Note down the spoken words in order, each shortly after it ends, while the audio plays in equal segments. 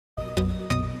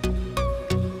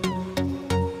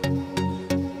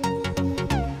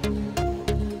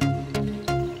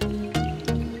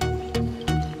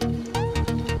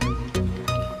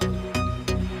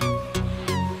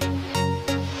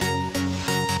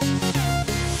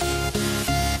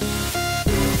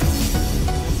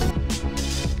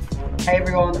Hey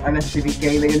everyone, I'm SCV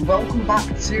Gaming and welcome back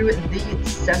to the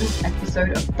 7th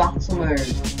episode of Battle Mode.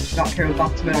 Back here in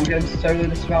Battle Mode, I'm going solo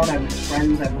this round, I have no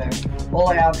friends, I have no... All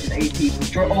I have is 8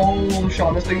 people. Oh,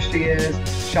 sharpness 3 shears,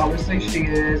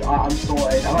 I'm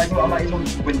sorted. I might as well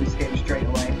win this game straight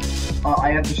away.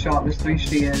 I have the sharpness 3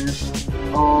 shears.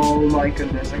 Oh my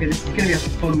goodness. Okay, this is going to be a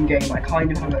fun game. I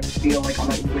kind of have a feel like I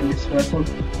might win this first one.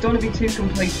 Don't want to be too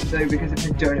complacent though, because if I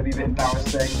don't, it'll be a bit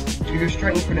embarrassing. So we go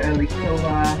straight in for an early kill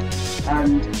there.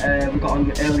 And we've got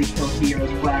an early kill here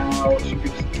as well. It should be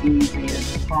just easy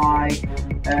as pie.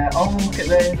 Oh, look at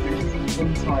this. This is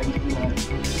fun time, isn't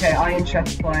it? Okay, iron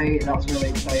chest plate. That's really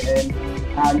exciting.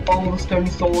 And oh, the stone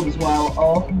sword as well.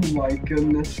 Oh my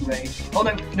goodness me. Oh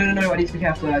no. I need to be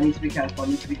careful.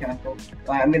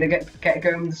 Right, I'm gonna get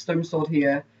going with the stone sword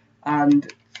here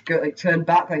and go like turn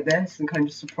back like this and kind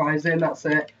of surprise him. That's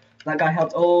it. That guy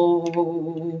helped.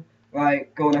 Oh,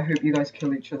 right. Go on. I hope you guys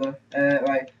kill each other.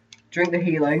 Right. Drink the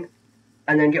healing,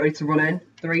 and then get ready to run in.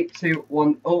 3, 2,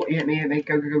 1. Oh, he hit me.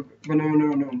 Go.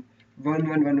 Run. Right,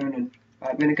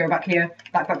 I'm gonna go back here.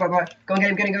 Back. Go on,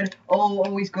 get him.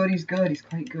 Oh, he's good. He's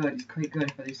quite good.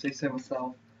 If I do say so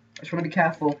myself. I just want to be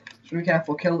careful. Kill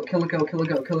a girl. We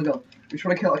just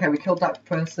want to kill. Okay, we killed that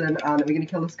person, and are we gonna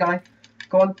kill this guy?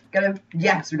 Go on, get him.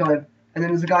 Yes, we got him. And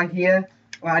then there's a guy here.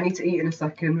 Right, I need to eat in a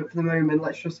second, but for the moment,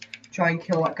 let's just try and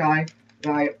kill that guy.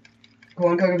 Right. Go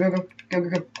on, go.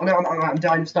 Oh no, I'm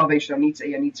dying of starvation. I need to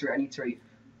eat.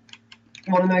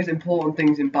 One of the most important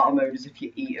things in battle mode is if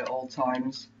you eat at all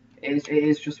times. It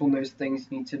is just one of those things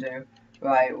you need to do.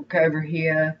 Right, we'll go over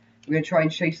here. We're going to try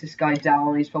and chase this guy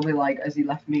down. He's probably like, has he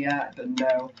left me yet? But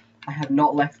no, I have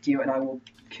not left you and I will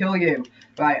kill you.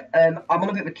 Right, I'm on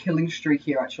a bit of a killing streak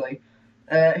here actually.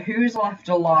 Who's left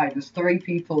alive? There's 3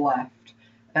 people left.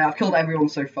 I've killed everyone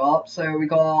so far. So we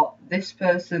got this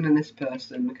person and this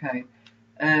person. Okay.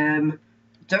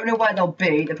 Don't know where they'll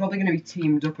be. They're probably going to be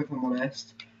teamed up if I'm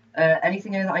honest.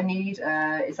 Anything that I need?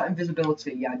 Is that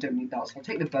invisibility? Yeah, I don't need that, so I'll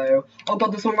take the bow. Oh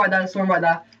god, there's someone right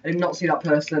there. I did not see that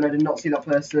person.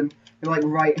 They're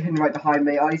like hidden right behind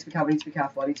me. Oh, I need to be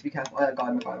careful. I got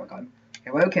him.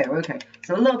 Okay, we're okay. It's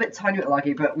a little bit tiny bit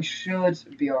laggy, but we should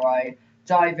be alright.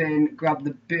 Dive in, grab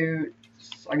the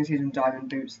boots. I can see some diamond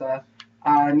boots there.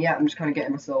 And yeah, I'm just kind of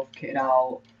getting myself kitted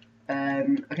out.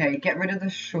 Okay, get rid of the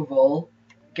shovel.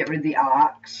 Get rid of the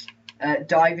axe.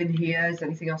 Dive in here. Is there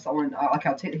anything else I want? Okay,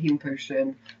 I'll take the healing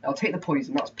potion. I'll take the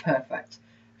poison. That's perfect.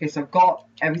 Okay, so I've got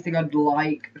everything I'd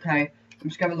like. Okay, I'm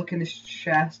just gonna look in this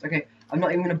chest. Okay, I'm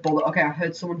not even gonna bother. Okay, I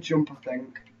heard someone jump. I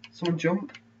think someone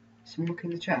jump. Someone look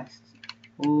in the chest.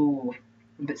 Oh,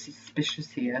 I'm a bit suspicious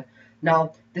here.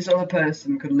 Now, this other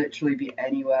person could literally be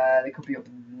anywhere. They could be up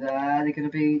there. They're gonna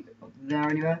be up there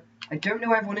anywhere. I don't know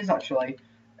where everyone is actually.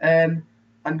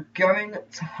 I'm going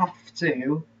to have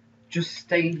to just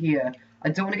stay here. I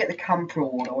don't want to get the camper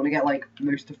one. I want to get like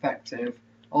most effective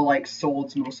or like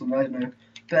swordsman or something. I don't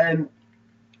know.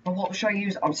 But what should I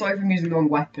use? I'm sorry if I'm using the wrong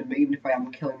weapon, but even if I am,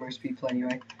 I'm killing most people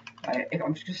anyway. Right, if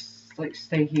I'm just like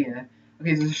stay here.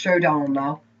 Okay, there's a showdown on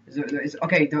now.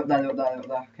 Okay, they're up there.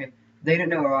 Okay, they don't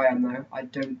know where I am though. I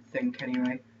don't think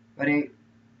anyway. Ready?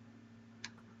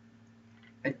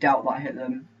 I doubt that hit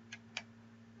them.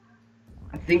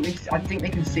 I think they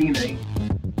can see me.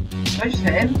 Did I just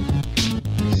hit him?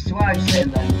 I swear I just hit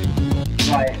him then.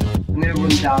 Right, I'm gonna run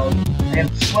down. I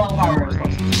have 12 arrows,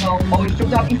 that's 12. Oh, he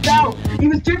jumped out, he fell! He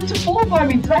was doomed to fall by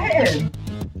me, did I hit him?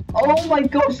 Oh my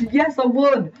gosh, yes, I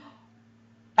won!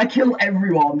 I killed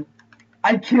everyone.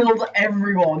 I killed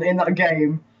everyone in that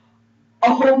game.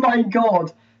 Oh my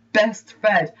god, best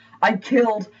fed. I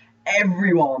killed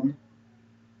everyone.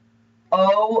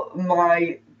 Oh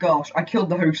my gosh, I killed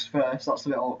the host first, that's a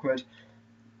bit awkward.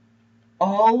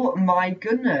 Oh my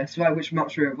goodness. Right, which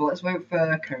map's we over? Let's vote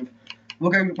for Cove.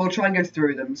 We'll try and go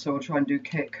through them, so we'll try and do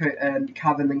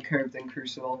Cavern, then Cove, then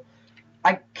Crucible.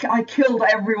 I killed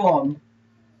everyone!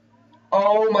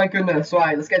 Oh my goodness.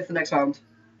 Right, let's get to the next round.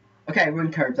 Okay, we're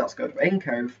in Cove, that's good. We're in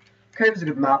Cove. Cove's a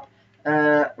good map.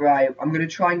 Right, I'm going to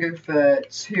try and go for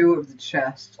 2 of the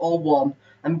chests, or 1.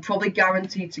 I'm probably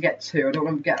guaranteed to get 2. I don't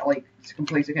want to get, like, to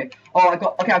complete. Okay. Oh, I've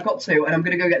got 2, and I'm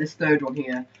going to go get this 3rd one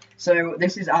here. So,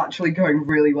 this is actually going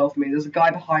really well for me. There's a guy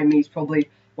behind me. He's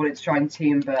probably wanted to try and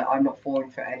team, but I'm not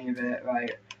falling for any of it.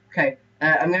 Right. Okay.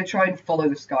 I'm going to try and follow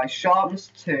this guy.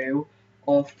 Sharpness 2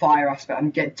 or fire aspect.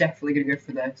 I'm definitely going to go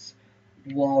for this.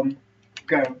 1.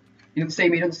 Go. He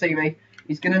doesn't see me.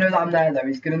 He's going to know that I'm there, though.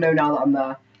 He's going to know now that I'm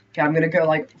there. Okay, I'm going to go,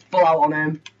 like, full out on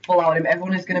him.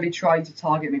 Everyone is going to be trying to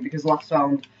target me because last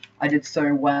round I did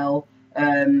so well.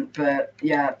 But,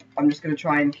 yeah, I'm just going to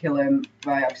try and kill him.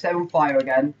 Right, I've set him on fire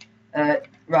again.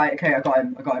 Right, okay, I got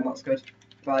him, that's good.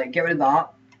 Right, get rid of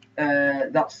that.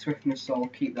 That's swiftness, so I'll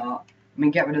keep that. I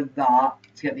mean, get rid of that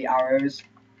to get the arrows.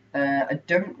 I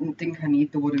don't think I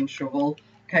need the wooden shovel.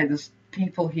 Okay, there's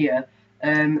people here.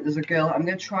 There's a girl. I'm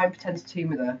gonna try and pretend to team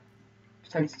with her.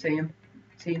 Pretend to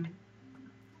team.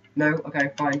 No,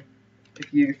 okay, fine.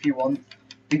 If you want,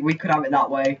 we could have it that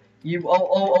way. You hang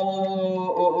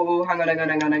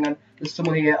on. There's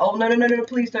someone here. Oh no,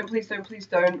 please don't.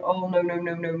 Oh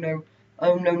no.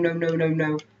 Oh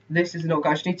no. This is not good.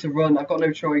 I just need to run. I've got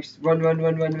no choice.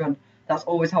 Run. That's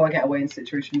always how I get away in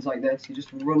situations like this. You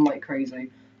just run like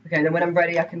crazy. Okay, then when I'm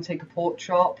ready, I can take a pork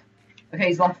chop. Okay,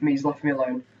 he's left me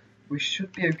alone. We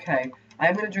should be okay. I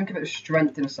am going to drink a bit of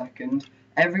strength in a second.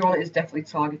 Everyone is definitely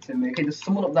targeting me. Okay, there's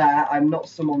someone up there. I'm not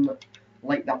someone that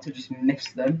like that to just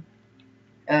miss them.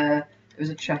 There's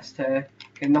a chest here.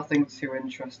 Okay, nothing too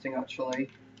interesting actually.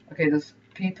 Okay, there's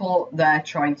people there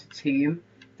trying to team.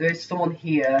 There is someone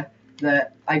here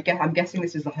that I'm guessing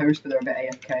this is the host, but they're a bit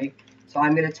AFK. So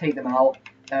I'm going to take them out.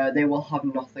 They will have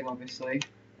nothing, obviously.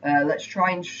 Let's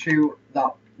try and shoot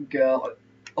that girl.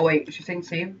 Oh wait, is she saying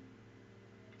team?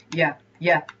 Yeah,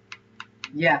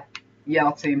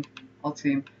 I'll team. I'll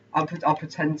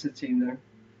pretend to team though.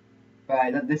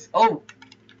 Right, that this. Oh.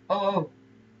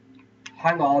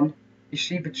 Hang on. Is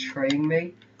she betraying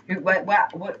me?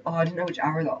 What? Oh, I didn't know which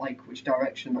arrow that, like, which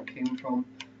direction that came from.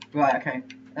 Right, okay.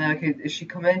 Okay, is she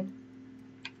coming?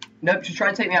 Nope, she's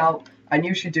trying to take me out. I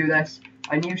knew she'd do this.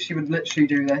 I knew she would literally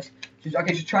do this. She's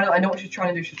trying to. I know what she's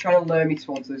trying to do. She's trying to lure me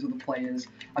towards those other players.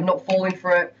 I'm not falling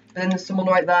for it. But then there's someone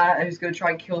right there who's going to try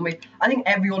and kill me. I think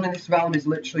everyone in this round is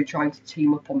literally trying to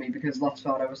team up on me because last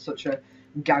round I was such a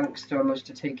gangster and managed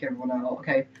to take everyone out.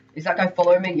 Okay, is that guy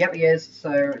following me? Yep, he is.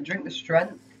 So drink the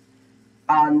strength,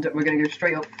 and we're going to go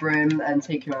straight up for him and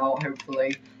take him out,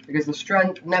 hopefully, because the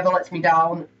strength never lets me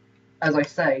down. As I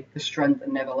say, the strength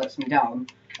never lets me down.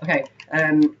 Okay,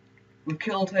 we've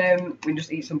killed him. We can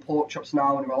just eat some pork chops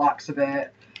now and relax a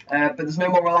bit. But there's no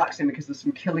more relaxing because there's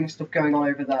some killing stuff going on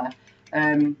over there.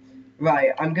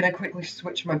 Right, I'm going to quickly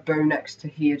switch my bow next to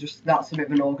here. Just that's a bit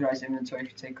of an organised inventory if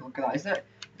you take a look at that. Is it?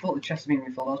 I thought the chest had been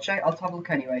refilled. I'll have a look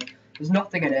anyway. There's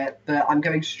nothing in it, but I'm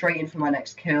going straight in for my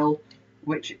next kill,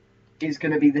 which is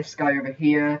going to be this guy over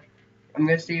here. I'm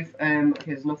going to see if, okay,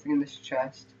 there's nothing in this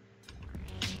chest.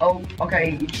 Oh,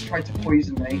 okay, he just tried to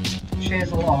poison me.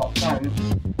 Cheers a lot, thanks.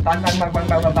 Bang.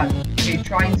 Okay, he's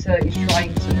trying to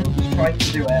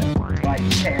do it. Right,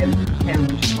 hit him a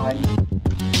bunch of times.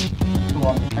 Come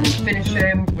on, and then finish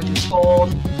him with the sword.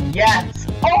 Yes!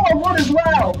 Oh, I won as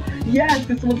well! Yes,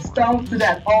 because someone starved to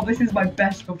death. Oh, this is my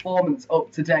best performance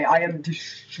up to date. I am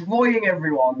destroying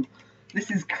everyone.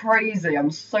 This is crazy. I'm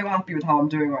so happy with how I'm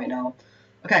doing right now.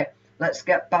 Okay, let's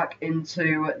get back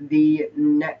into the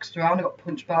next round. I got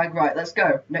punch bag. Right, let's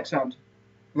go. Next round.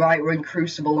 Right, we're in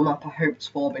Crucible, the map I hoped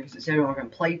for because it's the only one I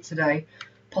haven't played today.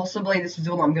 Possibly this is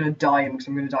the one I'm going to die in because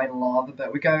I'm going to die in lava,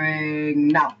 but we're going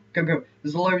now. Go.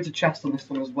 There's loads of chests on this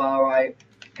one as well, right?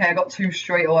 Okay, I got 2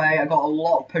 straight away. I got a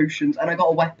lot of potions, and I got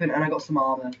a weapon, and I got some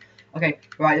armor. Okay,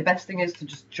 right, the best thing is to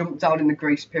just jump down in the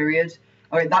grace period.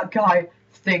 Okay, that guy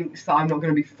thinks that I'm not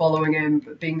going to be following him,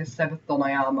 but being the 7th Don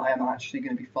I am actually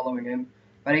going to be following him.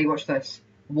 Ready? Watch this.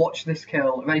 Watch this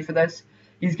kill. Ready for this?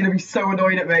 He's going to be so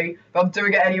annoyed at me, but I'm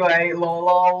doing it anyway.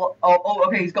 Lol. Oh,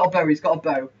 okay, he's got a bow. We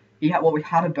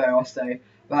had a bow, I say.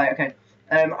 Right, okay.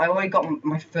 I already got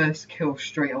my first kill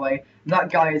straight away.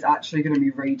 That guy is actually going to be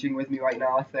raging with me right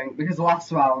now, I think, because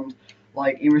last round,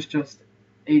 like, he'd just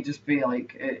be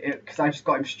like, because I just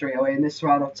got him straight away. In this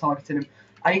round, I'm targeting him.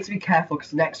 I need to be careful,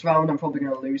 because next round, I'm probably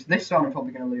going to lose. This round, I'm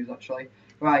probably going to lose, actually.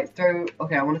 Right,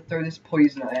 okay, I want to throw this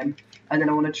poison at him, and then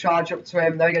I want to charge up to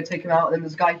him. There we go, take him out, and then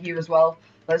there's a guy here as well.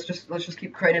 Let's just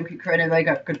keep critting him, There you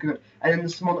go, good. And then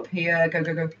there's someone up here. Go.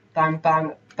 Bang.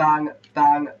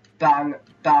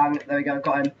 There we go,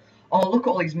 got him. Oh, look at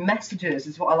all these messages.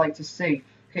 Is what I like to see.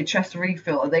 Okay, chest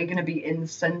refill. Are they going to be in the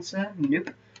center?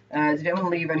 Nope. Did anyone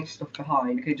leave any stuff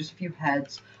behind? Okay, just a few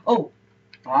heads. Oh,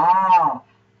 hang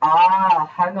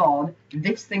on.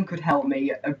 This thing could help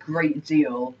me a great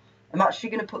deal. I'm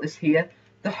actually going to put this here.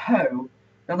 The hoe.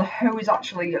 Now, the hoe is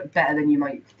actually better than you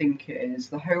might think it is.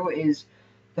 The hoe is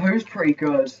pretty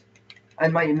good.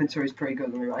 And my inventory is pretty good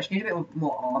at the moment. I just need a bit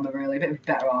more armor, really. A bit of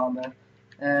better armor.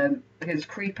 Okay, there's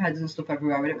creep heads and stuff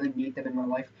everywhere. I don't really need them in my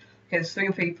life. Okay, there's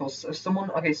 3 people. So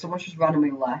someone's just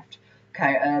randomly left.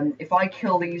 Okay, if I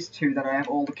kill these 2, then I have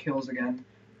all the kills again.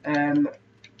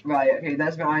 Right, okay,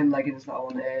 there's my iron leggings that I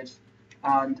wanted.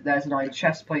 And there's an iron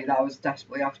chest plate that I was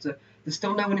desperately after. There's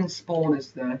still no one in spawn,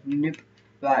 is there? Nope.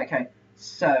 Right, okay.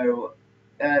 So,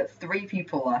 3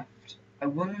 people left. I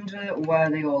wonder where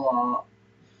they all are.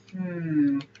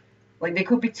 Like, they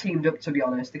could be teamed up, to be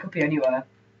honest. They could be anywhere.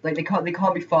 Like, they can't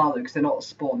be far, though, because they're not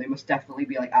spawn. They must definitely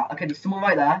be, like, out. Okay, there's someone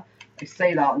right there. I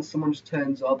say that, and someone just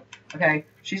turns up. Okay,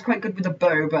 she's quite good with a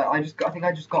bow, but I think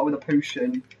I just got with a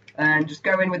potion. And just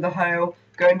go in with the hoe.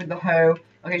 Go in with the hoe.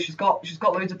 Okay, she's got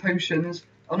loads of potions.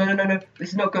 Oh, no, no, no, no. This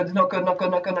is not good. It's not good. Not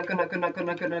good. Not good. Not good. Not good. Not good.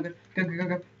 Not good. Not good. Go, go,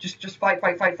 go, go. Just fight,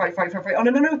 fight, fight, fight, fight, fight, fight. Oh,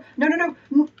 no, no, no. No, no,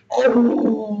 no.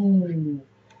 Oh.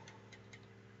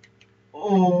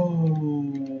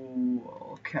 Oh.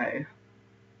 Okay.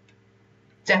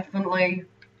 Definitely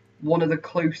one of the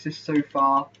closest so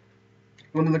far.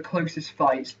 One of the closest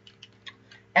fights.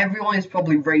 Everyone is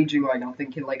probably raging right now,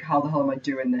 thinking, like, how the hell am I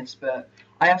doing this? But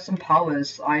I have some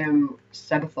powers. I am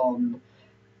Sebathon.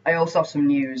 I also have some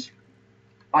news.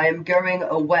 I am going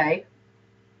away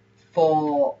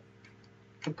for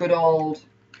a good old...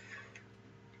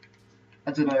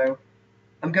 I don't know.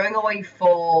 I'm going away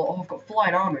for... Oh, I've got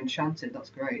flying armor enchanted. That's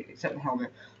great, except the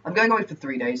helmet. I'm going away for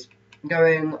 3 days. I'm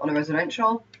going on a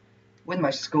residential with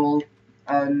my school,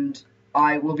 and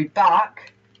I will be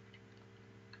back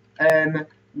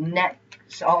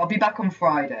next. I'll be back on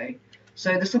Friday.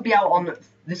 So this will be out on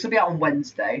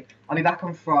Wednesday. I'll be back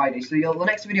on Friday. So the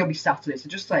next video will be Saturday. So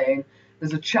just saying,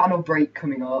 there's a channel break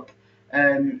coming up.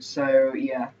 So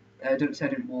yeah, don't say I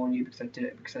didn't warn you, because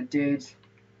I did.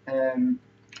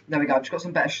 There we go. I've just got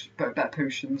some better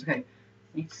potions. Okay, I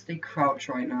need to stay crouched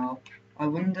right now. I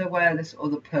wonder where this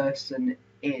other person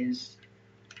is.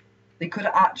 They could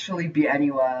actually be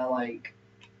anywhere, like,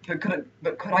 but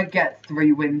could I get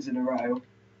 3 wins in a row?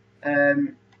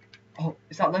 Oh,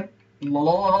 is that them?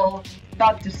 Lol.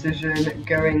 Bad decision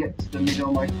going to the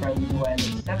middle, my friend, when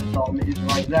Sebathon is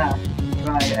right there.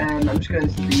 Right, I'm just going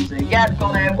to easy. Yeah,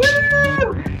 got it.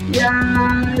 Woo!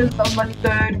 Yes! That's my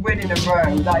 3rd win in a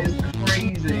row. That is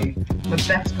crazy. My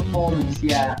best performance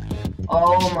yet.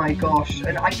 Oh my gosh.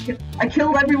 And I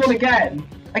killed everyone again.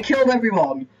 I killed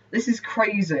everyone. This is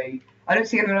crazy. I don't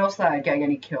see anyone else there getting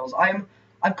any kills. I've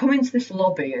come into this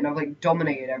lobby and I've, like,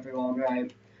 dominated everyone,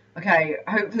 right? Okay,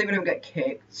 hopefully we don't get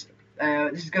kicked.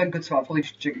 This is going good so far. I'll probably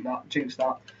just jinx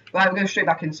that. Right, we'll go straight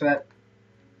back into it.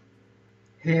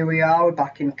 Here we are, we're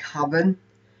back in Cavern.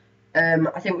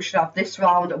 I think we should have this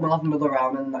round and we'll have another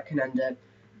round and that can end it.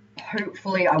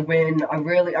 Hopefully I win. I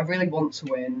really want to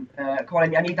win. Come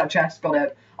on, I need that chest, got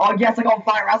it. Oh yes, I got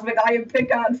Fire Rasmic Iron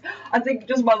Pickaxe! I think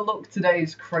just my luck today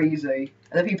is crazy.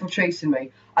 And the people chasing me.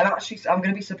 I'm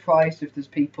gonna be surprised if there's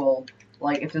people,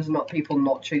 like, if there's not people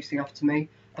not chasing after me.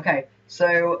 Okay,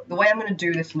 so the way I'm gonna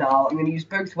do this now, I'm gonna use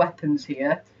both weapons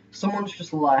here. Someone's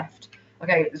just left.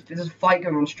 Okay, there's a fight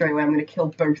going on straight away. I'm gonna kill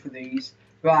both of these.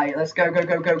 Right, let's go, go,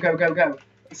 go, go, go, go, go.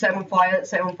 Set him on fire,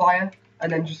 set him on fire.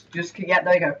 And then just, yeah,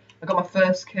 there you go. I got my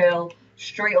first kill.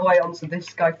 Straight away onto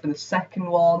this guy for the second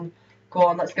one. Go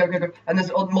on, let's go, go, go. And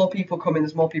there's more people coming,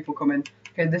 there's more people coming.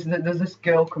 Okay, there's this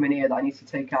girl coming here that I need to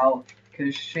take out,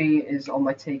 because she is on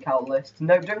my takeout list.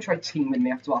 No, don't try teaming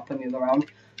me after what happened the other round.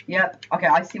 Yep, okay,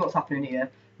 I see what's happening here.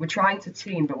 We're trying to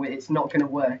team, but it's not going to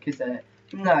work, is it?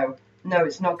 No,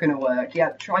 it's not going to work.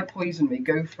 Yep, try poison me,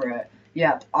 go for it.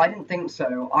 Yep, I didn't think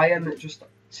so. I am just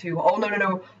too... Oh, no, no,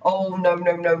 no. Oh, no,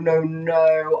 no, no, no,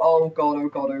 no. Oh, God, oh,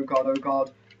 God, oh, God, oh,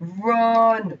 God.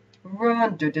 Run!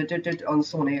 Run! Oh, there's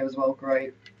someone here as well.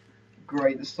 Great.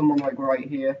 Great, there's someone, like, right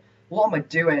here. What am I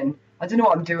doing? I don't know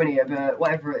what I'm doing here, but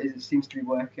whatever it is, it seems to be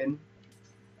working.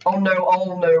 Oh, no,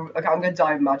 oh, no. Okay, I'm going to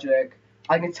die of magic.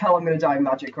 I can tell I'm going to die of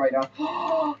magic right now.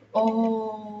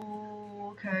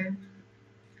 Oh, okay.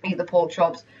 Eat the pork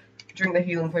chops. Drink the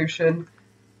healing potion.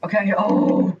 Okay,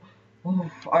 oh.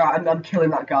 Alright, I'm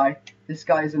killing that guy. This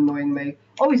guy is annoying me.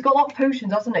 Oh, he's got a lot of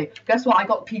potions, hasn't he? Guess what? I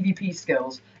got PvP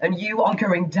skills, and you are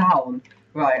going down.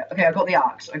 Right, okay, I got the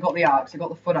axe. I got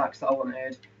the foot axe that I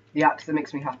wanted. The axe that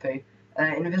makes me happy.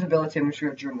 Invisibility, I'm just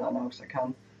going to drink that now because I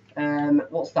can.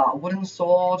 What's that? A wooden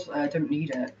sword? I don't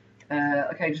need it.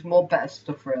 Okay, just more better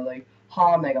stuff, really.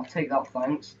 Harming, I'll take that,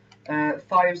 thanks.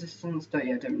 Fire resistance, don't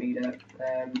need it.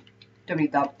 Don't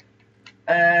need that.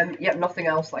 Yep, nothing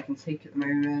else that I can take at the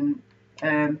moment.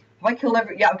 Have I killed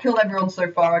I've killed everyone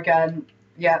so far again.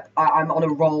 Yep, I'm on a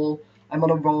roll. I'm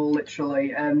on a roll,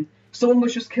 literally. Someone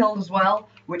was just killed as well,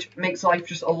 which makes life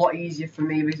just a lot easier for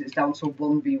me because it's down to a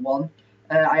 1v1.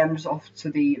 I am just off to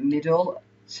the middle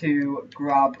to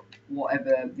grab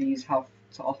whatever these have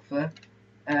to offer.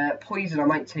 Poison, I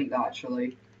might take that,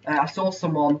 actually. I saw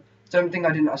someone. Don't think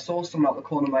I didn't. I saw someone out the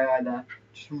corner of my eye there,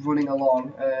 just running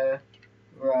along.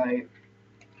 Right.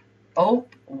 Oh,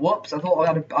 whoops! I thought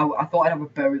I'd have a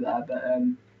bow there, but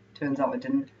turns out I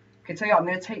didn't. Okay, tell you what, I'm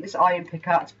gonna take this iron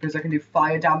pickaxe because I can do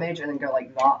fire damage and then go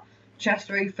like that. Chest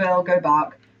refill, go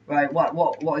back. Right,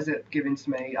 what is it giving to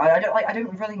me? I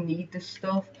don't really need this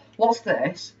stuff. What's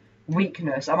this?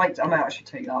 Weakness. I might actually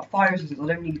take that. Fire resistance. I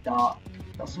don't need that.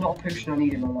 That's not a potion I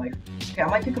need in my life. Okay, I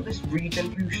might pick up this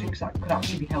regen potion because that could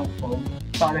actually be helpful.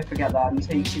 But I don't forget that. I'm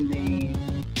taking the.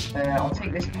 I'll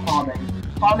take this harming.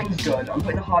 Harming's good. I'm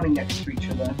putting the harming next to each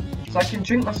other, so I can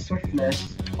drink my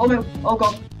swiftness. Oh no! Oh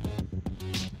god!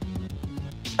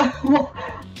 What?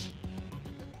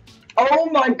 Oh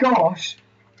my gosh!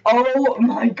 Oh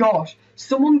my gosh!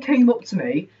 Someone came up to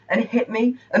me and hit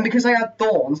me, and because I had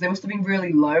thorns, they must have been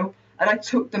really low, and I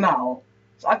took them out.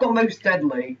 So I've got most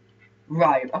deadly.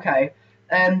 Right, okay.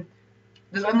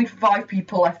 There's only 5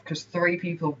 people left because 3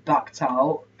 people have backed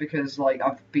out because like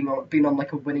I've been on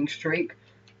like a winning streak.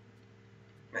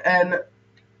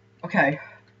 Okay.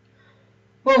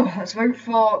 Well, let's vote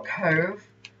for Cove,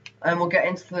 and we'll get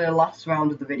into the last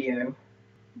round of the video.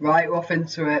 Right, we're off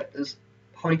into it. There's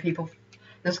how many people?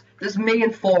 There's me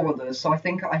and 4 others, so I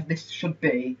think this should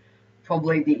be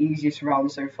probably the easiest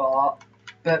round so far.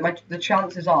 But the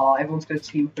chances are everyone's going to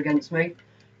team up against me.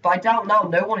 But I doubt now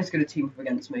no one is going to team up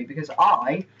against me because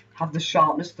I have the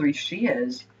sharpness 3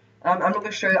 shears. I'm not going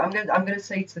to show. I'm going to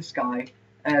say to this guy,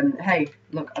 hey,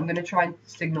 look, I'm going to try and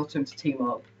signal to him to team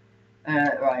up.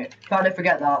 Right. If I don't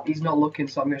forget that he's not looking,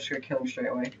 so I'm just going to kill him straight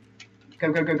away.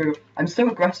 Go, go, go, go. I'm so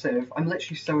aggressive. I'm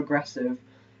literally so aggressive.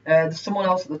 There's someone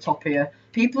else at the top here.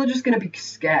 People are just going to be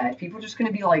scared. People are just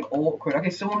going to be like awkward. Okay,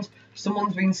 someone's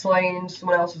been slain.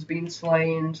 Someone else has been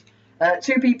slain.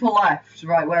 2 people left.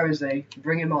 Right, where is he?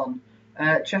 Bring him on.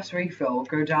 Chest refill.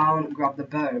 Go down, grab the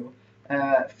bow.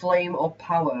 Flame or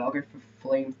power? I'll go for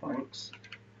flame, thanks.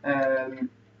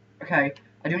 Okay,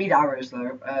 I do need arrows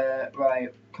though.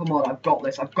 Right, come on, I've got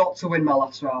this. I've got to win my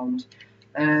last round.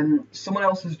 Someone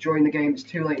else has joined the game. It's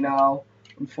too late now.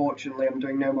 Unfortunately, I'm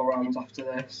doing no more rounds after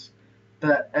this.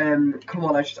 But come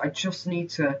on, I just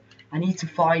need to. I need to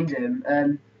find him.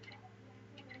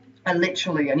 I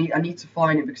need to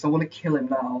find him because I want to kill him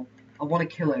now. I want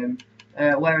to kill him.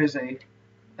 Where is he?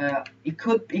 He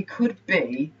could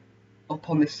be up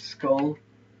on this skull.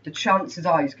 The chances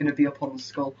are he's going to be up on the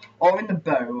skull or in the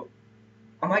boat.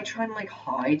 I might try and like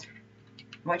hide. I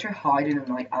might try hiding and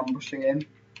like ambushing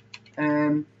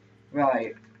him.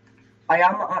 Right. I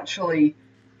am actually.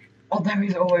 Oh, there he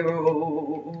is.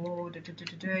 Oh, he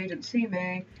didn't see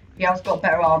me. He has got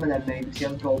better armor than me because he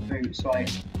has gold boots.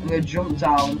 Right. I'm gonna jump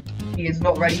down. He is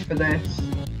not ready for this.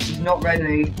 He's not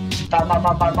ready. Bam, bam,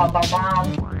 bam, bam, bam, bam, bam,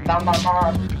 bam, bam,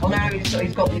 bam. Oh no,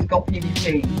 he's got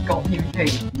PvP. He's got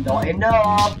PvP. Not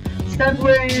enough. Step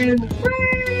wins.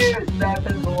 Step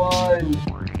has won.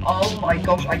 Oh my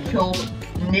gosh, I killed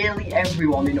nearly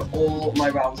everyone in all my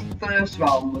rounds. The first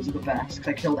round was the best because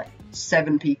I killed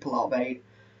 7 people out of 8.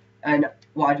 And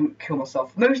well, I didn't kill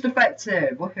myself. Most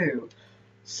effective. Woohoo.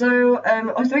 So,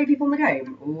 is there 8 people in the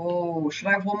game? Oh, should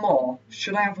I have one more?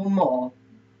 Should I have one more?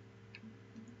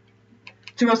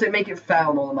 To be honest, make it fair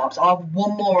on all the maps. I'll have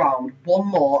one more round, one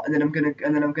more, and then I'm gonna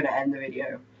end the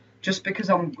video. Just because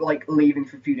I'm like leaving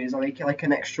for a few days, I'll make it like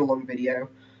an extra long video.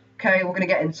 Okay, we're gonna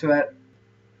get into it.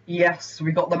 Yes,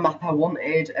 we got the map I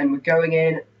wanted, and we're going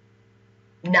in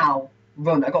now.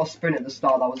 Run! I got a sprint at the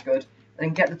start. That was good.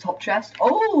 And get the top chest.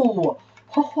 Oh,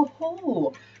 ho ho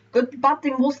ho! Good. Bad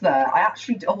thing was there. I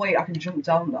actually. Oh wait, I can jump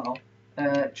down now.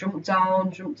 Jump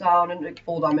down, and take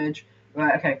 4 damage.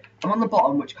 Right. Okay. I'm on the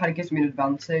bottom, which kind of gives me an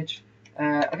advantage.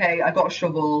 Okay. I got a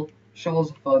shovel.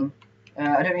 Shovels are fun.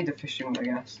 I don't need the fishing rod, I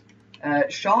guess.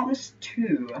 Sharpness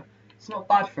 2. It's not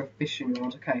bad for a fishing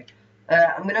rod. Okay.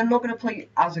 I'm not gonna play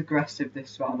as aggressive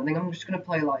this round. I think I'm just gonna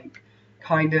play like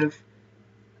kind of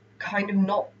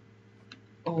not.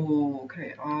 Oh,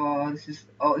 okay.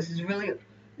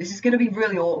 This is gonna be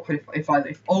really awkward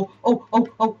if oh.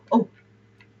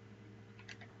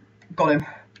 Got him.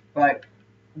 Right.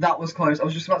 That was close. I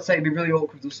was just about to say it'd be really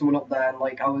awkward if there was someone up there and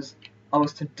like I was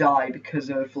to die because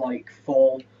of like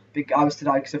fall. I was to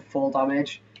die because of fall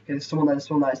damage. Okay, there's someone there. It's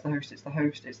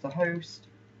the host.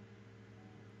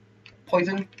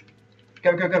 Poison.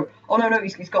 Go. Oh no,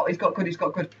 he's got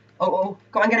good. Oh,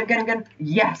 go on, get him.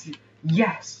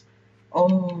 Yes.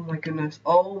 Oh my goodness.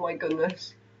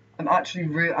 I'm actually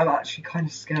kind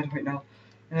of scared right now.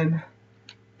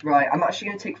 Right, I'm actually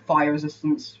going to take fire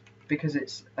resistance because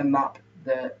it's a map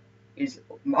that is.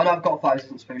 Oh no, I've got a fire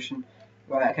resistance potion.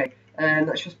 Right, okay.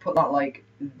 Let's just put that like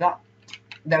that.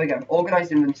 There we go.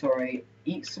 Organized inventory.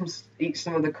 Eat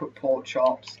some of the cooked pork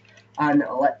chops, and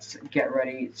let's get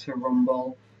ready to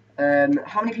rumble.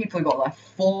 How many people have got left?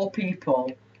 4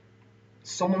 people.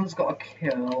 Someone's got a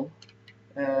kill.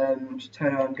 Just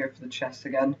turn around and go for the chest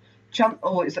again.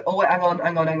 Oh wait, hang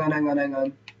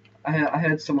on. I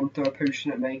heard someone throw a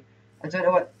potion at me. I don't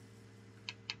know what.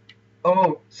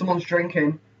 Oh, someone's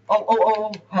drinking.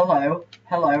 Oh, hello.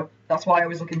 That's why I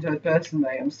was looking third person,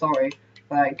 mate. I'm sorry.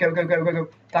 Right, go.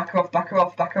 Back her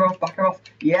off.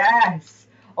 Yes!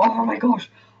 Oh my gosh.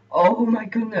 Oh my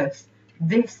goodness.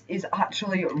 This is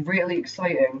actually really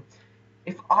exciting.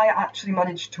 If I actually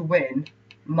manage to win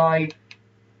my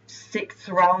 6th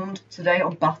round today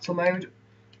on battle mode,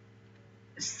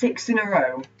 6 in a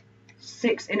row.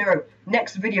 6 in a row.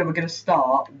 Next video we're gonna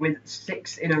start with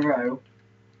 6 in a row.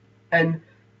 And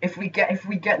if we get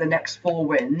the next 4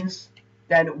 wins,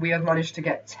 then we have managed to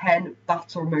get 10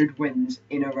 battle mode wins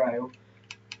in a row.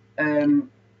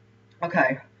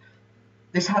 Okay.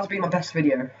 This has been my best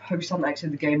video. Host hasn't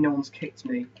exited the game, no one's kicked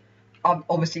me.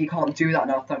 Obviously you can't do that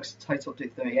now thanks to Title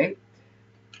Update 38.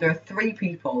 There are 3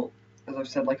 people, as I've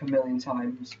said like a million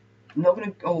times. I'm not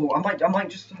gonna I might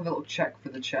just have a little check for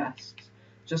the chests.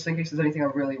 Just in case there's anything I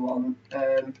really want.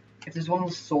 If there's one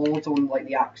with swords or like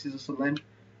the axes or something.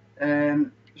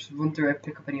 Just run through it,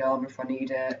 pick up any armor if I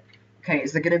need it. Okay,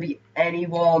 is there gonna be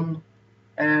anyone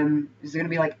is there gonna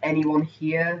be like anyone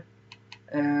here?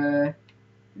 No,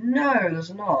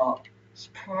 there's not.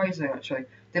 Surprising, actually.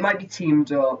 They might be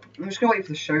teamed up. I'm just gonna wait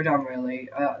for the showdown, really.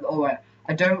 Alright,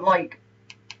 I don't like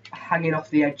hanging off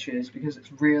the edges because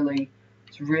it's really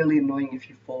annoying if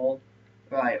you fall.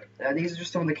 Right, these are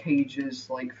just some of the cages,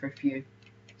 like, for if you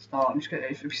start. I'm just gonna.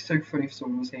 It'd be so funny if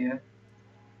someone was here.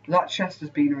 That chest has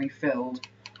been refilled.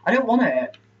 I don't want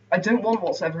it. I don't want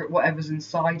whatever's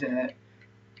inside it.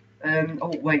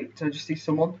 Oh wait, did I just see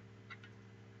someone?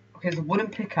 Okay, there's a wooden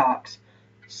pickaxe.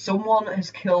 Someone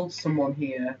has killed someone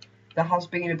here. There has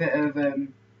been a bit of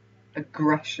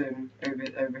aggression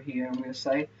over here, I'm gonna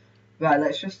say. Right,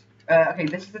 let's just okay,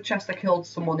 this is the chest I killed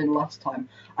someone in last time.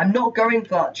 I'm not going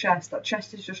for that chest. That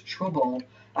chest is just trouble.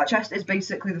 That chest is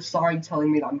basically the sign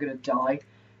telling me that I'm gonna die.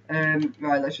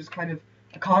 Right, let's just kind of.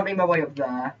 I can't make my way up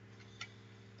there.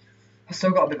 I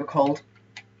still got a bit of a cold.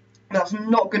 That's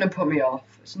not gonna put me off.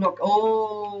 It's not.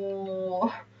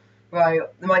 Oh. Right,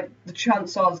 the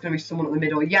chances are there's going to be someone at the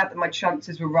middle. Yeah, my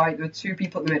chances were right. There were 2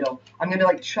 people at the middle. I'm going to,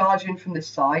 like, charge in from this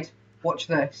side. Watch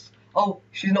this. Oh,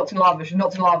 she's knocked in lava.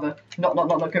 Not.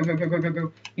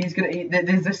 Go. He's going to...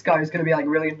 This guy is going to be, like,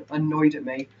 really annoyed at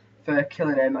me for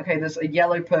killing him. Okay, there's a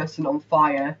yellow person on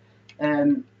fire.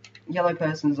 Yellow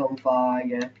person's on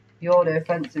fire. Your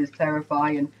defense is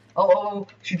terrifying. Oh,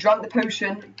 she drank the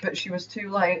potion, but she was too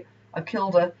late. I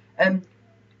killed her.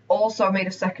 Also, I made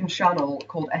a second channel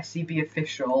called SCB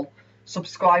Official.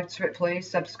 Subscribe to it, please.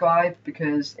 Subscribe,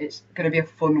 because it's going to be a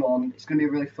fun one. It's going to be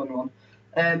a really fun one.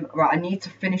 Right, I need to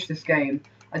finish this game.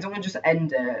 I don't want to just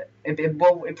end it.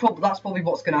 That's probably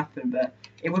what's going to happen, but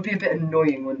it would be a bit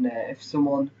annoying, wouldn't it,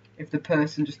 if the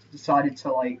person just decided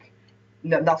to, like...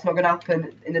 No, that's not going to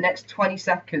happen. In the next 20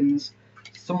 seconds,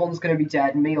 someone's going to be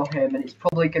dead, me or him, and it's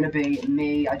probably going to be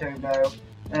me, I don't know.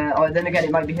 Then again,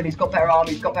 it might be him. He's got better armor.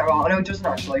 Oh, no, he doesn't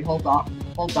actually. Hold that.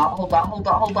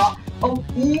 Oh,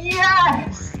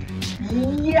 yes!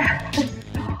 Yes!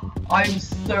 I'm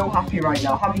so happy right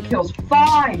now. How many kills?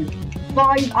 5!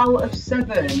 5 out of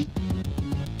 7.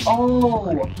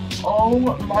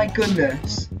 Oh my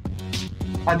goodness.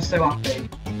 I'm so happy.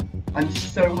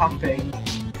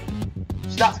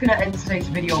 So that's going to end today's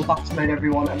video on battle mode,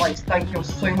 everyone. I'd like to thank you all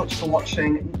so much for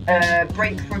watching.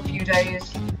 Break for a few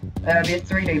days. Be a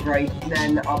 3-day break, and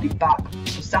then I'll be back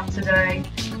for Saturday.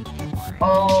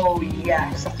 Oh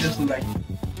yes, Saturday or Sunday.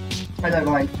 I don't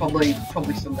mind, probably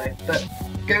Sunday. But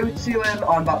go to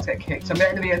I'm about to get kicked. So I'm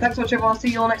getting the video. Thanks for watching, everyone. I'll see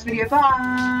you all next video.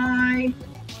 Bye.